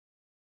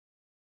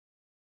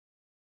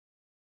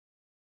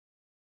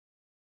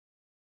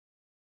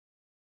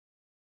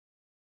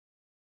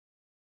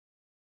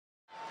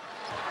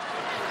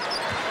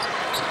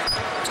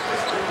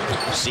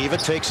Siva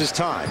takes his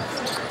time.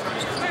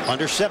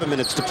 Under 7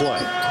 minutes to play.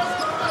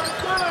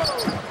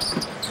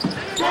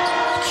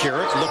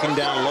 Currick looking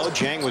down low.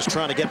 Jang was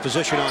trying to get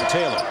position on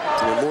Taylor.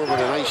 Moore with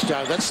a nice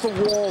job. That's the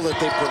wall that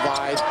they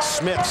provide.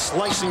 Smith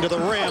slicing to the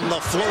rim. The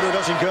floater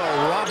doesn't go.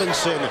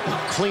 Robinson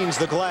cleans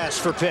the glass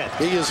for Pitt.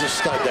 He is a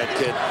stud, that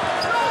kid.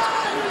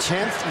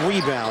 10th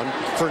rebound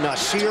for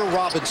Nasir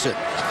Robinson.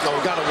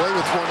 Oh, got away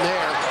with one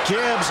there.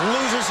 Gibbs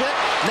loses it.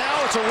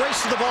 Now it's a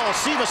race to the ball.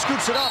 Siva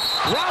scoops it up.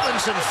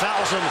 Robinson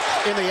fouls him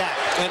in the act.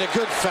 And a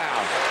good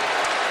foul.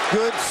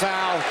 Good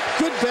foul.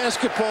 Good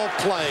basketball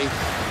play.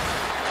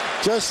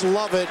 Just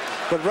love it.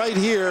 But right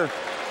here,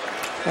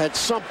 at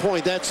some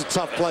point, that's a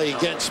tough play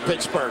against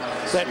Pittsburgh.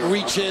 That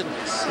reach in.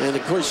 And,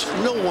 of course,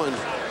 no one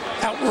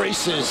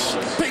outraces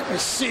Peyton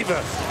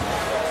Siva.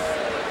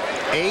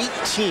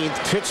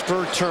 18th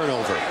Pittsburgh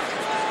turnover.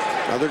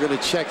 Now they're going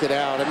to check it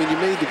out. I mean, you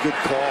made the good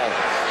call.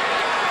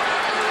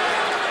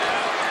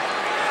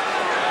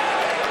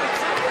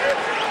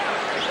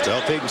 So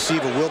Peyton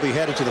Siva will be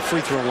headed to the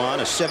free throw line,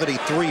 a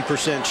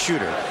 73%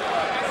 shooter.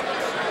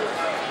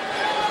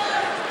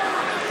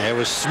 It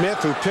was Smith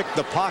who picked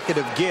the pocket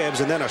of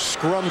Gibbs, and then a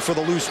scrum for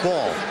the loose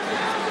ball.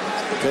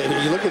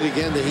 And you look at it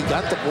again, that he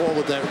got the ball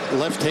with that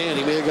left hand.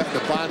 He may have gotten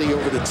the body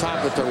over the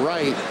top with the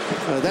right.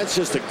 That's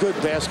just a good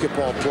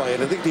basketball play,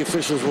 and I think the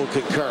officials will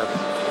concur.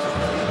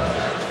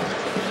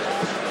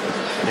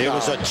 It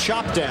was a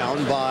chop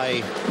down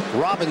by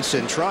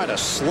Robinson, trying to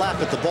slap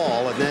at the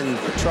ball and then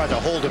tried to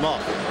hold him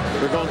up.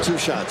 They're going 2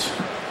 shots.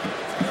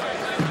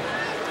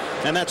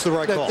 And that's the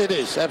right call. It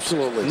is,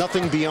 absolutely.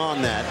 Nothing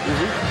beyond that.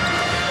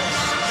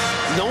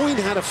 Knowing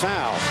how to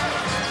foul.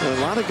 And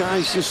a lot of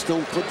guys just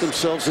don't put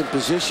themselves in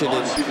position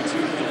and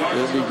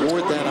they'll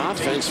reward that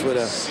offense with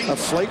a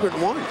flagrant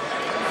one.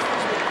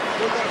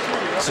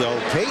 So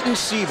Peyton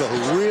Siva,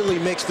 who really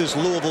makes this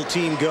Louisville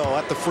team go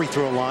at the free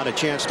throw line, a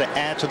chance to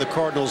add to the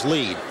Cardinals'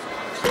 lead.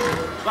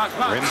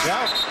 Rims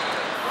out.